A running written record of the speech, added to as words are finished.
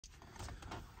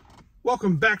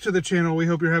Welcome back to the channel. We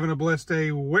hope you're having a blessed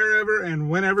day wherever and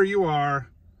whenever you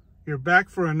are. You're back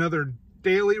for another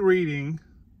daily reading.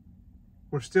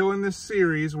 We're still in this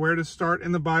series, Where to Start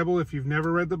in the Bible, if you've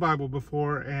never read the Bible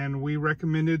before, and we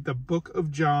recommended the book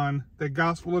of John, the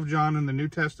Gospel of John in the New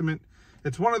Testament.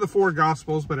 It's one of the four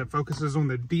Gospels, but it focuses on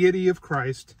the deity of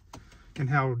Christ and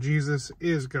how Jesus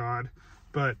is God.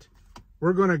 But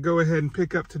we're going to go ahead and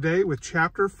pick up today with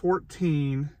chapter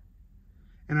 14.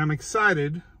 And I'm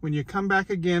excited when you come back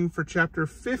again for chapter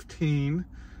 15.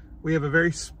 We have a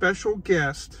very special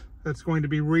guest that's going to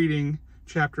be reading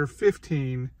chapter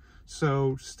 15.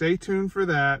 So stay tuned for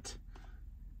that.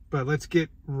 But let's get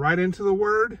right into the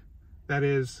word. That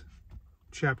is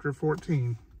chapter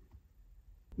 14.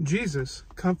 Jesus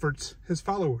comforts his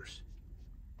followers.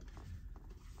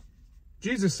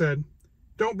 Jesus said,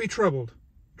 "Don't be troubled.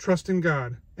 Trust in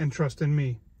God and trust in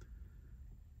me.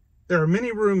 There are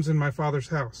many rooms in my Father's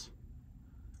house.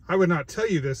 I would not tell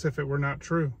you this if it were not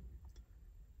true.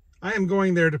 I am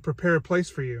going there to prepare a place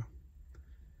for you.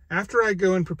 After I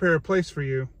go and prepare a place for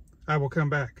you, I will come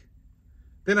back.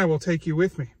 Then I will take you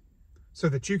with me, so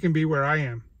that you can be where I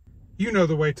am. You know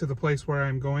the way to the place where I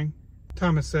am going."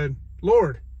 Thomas said,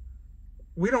 "Lord,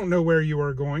 we don't know where you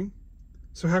are going,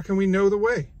 so how can we know the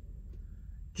way?"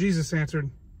 Jesus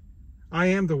answered, "I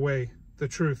am the way, the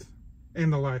truth,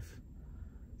 and the life.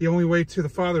 The only way to the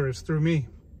Father is through me.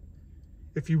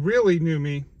 If you really knew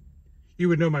me, you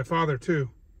would know my Father too.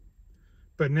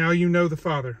 But now you know the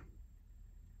Father.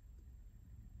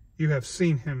 You have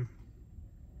seen him."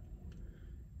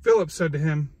 Philip said to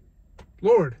him,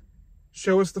 "Lord,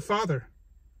 show us the Father.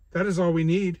 That is all we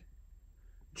need."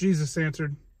 Jesus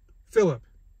answered, "Philip,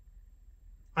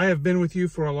 I have been with you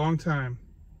for a long time,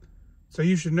 so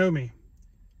you should know me.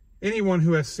 Anyone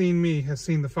who has seen me has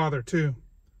seen the Father too.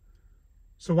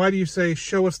 So why do you say,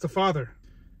 'Show us the Father'?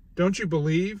 Don't you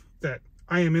believe that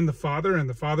I am in the Father and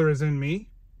the Father is in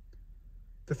me?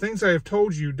 The things I have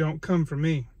told you don't come from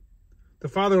me. The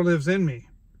Father lives in me,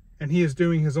 and he is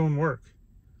doing his own work.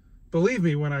 Believe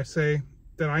me when I say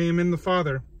that I am in the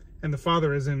Father and the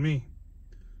Father is in me.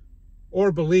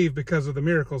 Or believe because of the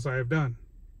miracles I have done.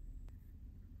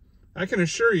 I can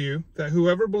assure you that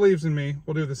whoever believes in me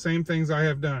will do the same things I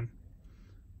have done.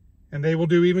 And they will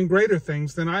do even greater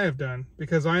things than I have done,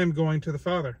 because I am going to the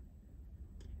Father.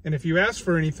 And if you ask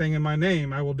for anything in my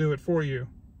name, I will do it for you.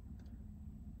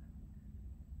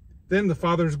 Then the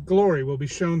Father's glory will be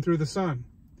shown through the Son.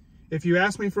 If you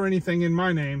ask me for anything in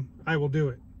my name, I will do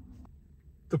it."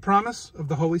 The promise of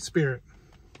the Holy Spirit.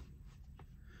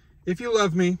 "If you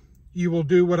love me, you will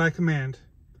do what I command.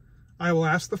 I will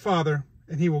ask the Father,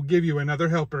 and he will give you another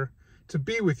helper to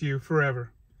be with you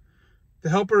forever. The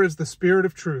helper is the Spirit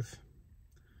of truth.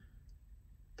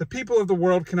 The people of the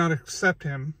world cannot accept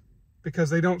him because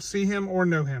they don't see him or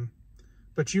know him,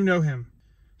 but you know him.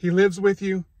 He lives with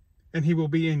you, and he will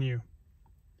be in you.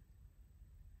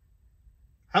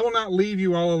 I will not leave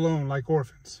you all alone like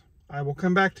orphans. I will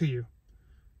come back to you.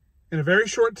 In a very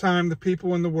short time, the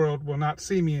people in the world will not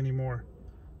see me anymore,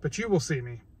 but you will see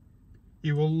me.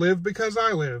 You will live because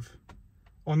I live.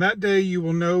 On that day, you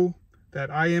will know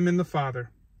that I am in the Father.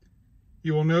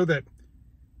 You will know that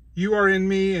you are in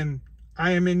me and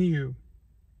I am in you.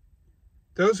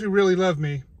 Those who really love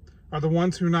me are the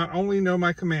ones who not only know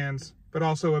my commands, but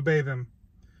also obey them.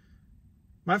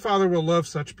 My Father will love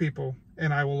such people,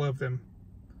 and I will love them.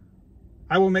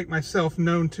 I will make myself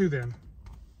known to them."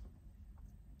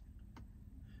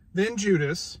 Then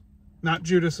Judas, not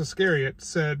Judas Iscariot,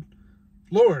 said,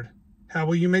 "Lord, how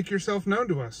will you make yourself known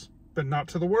to us, but not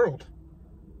to the world?"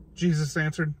 Jesus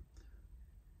answered,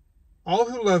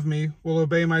 "All who love me will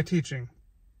obey my teaching.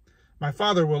 My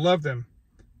Father will love them.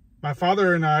 My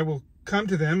Father and I will come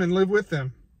to them and live with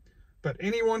them. But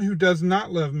anyone who does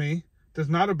not love me does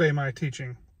not obey my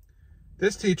teaching.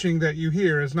 This teaching that you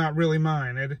hear is not really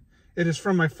mine. It is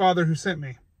from my Father who sent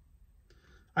me.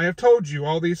 I have told you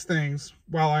all these things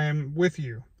while I am with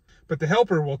you, but the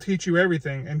Helper will teach you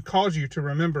everything and cause you to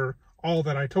remember all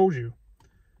that I told you.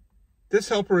 This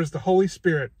Helper is the Holy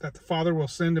Spirit that the Father will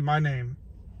send in my name.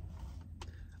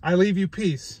 I leave you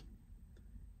peace.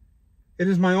 It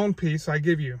is my own peace I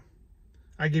give you.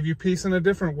 I give you peace in a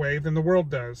different way than the world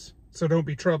does, so don't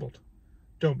be troubled.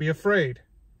 Don't be afraid.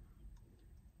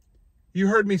 You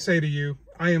heard me say to you,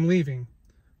 I am leaving,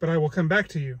 but I will come back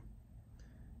to you.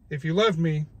 If you loved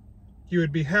me, you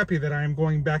would be happy that I am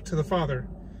going back to the Father,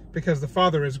 because the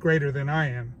Father is greater than I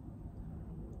am.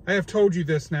 I have told you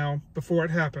this now before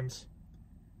it happens.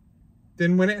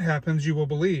 Then when it happens, you will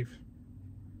believe.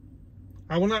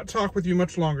 I will not talk with you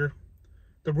much longer.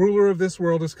 The ruler of this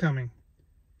world is coming.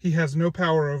 He has no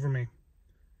power over me.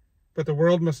 but the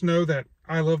world must know that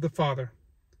I love the Father.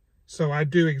 So I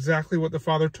do exactly what the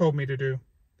Father told me to do.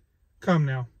 Come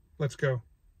now, let's go.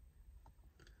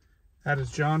 That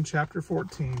is John chapter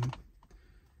 14.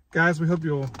 Guys, we hope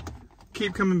you'll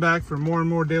keep coming back for more and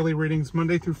more daily readings.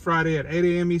 Monday through Friday at 8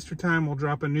 a.m. Eastern Time, we'll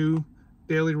drop a new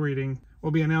daily reading.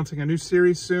 We'll be announcing a new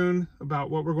series soon about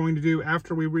what we're going to do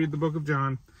after we read the book of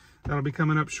John. That'll be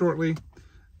coming up shortly.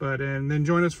 And then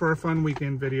join us for our fun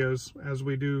weekend videos as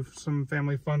we do some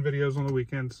family fun videos on the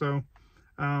weekend. So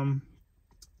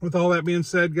with all that being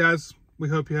said, guys, we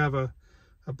hope you have a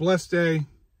blessed day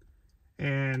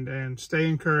and stay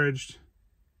encouraged.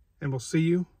 And we'll see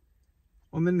you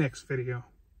on the next video.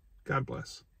 God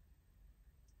bless.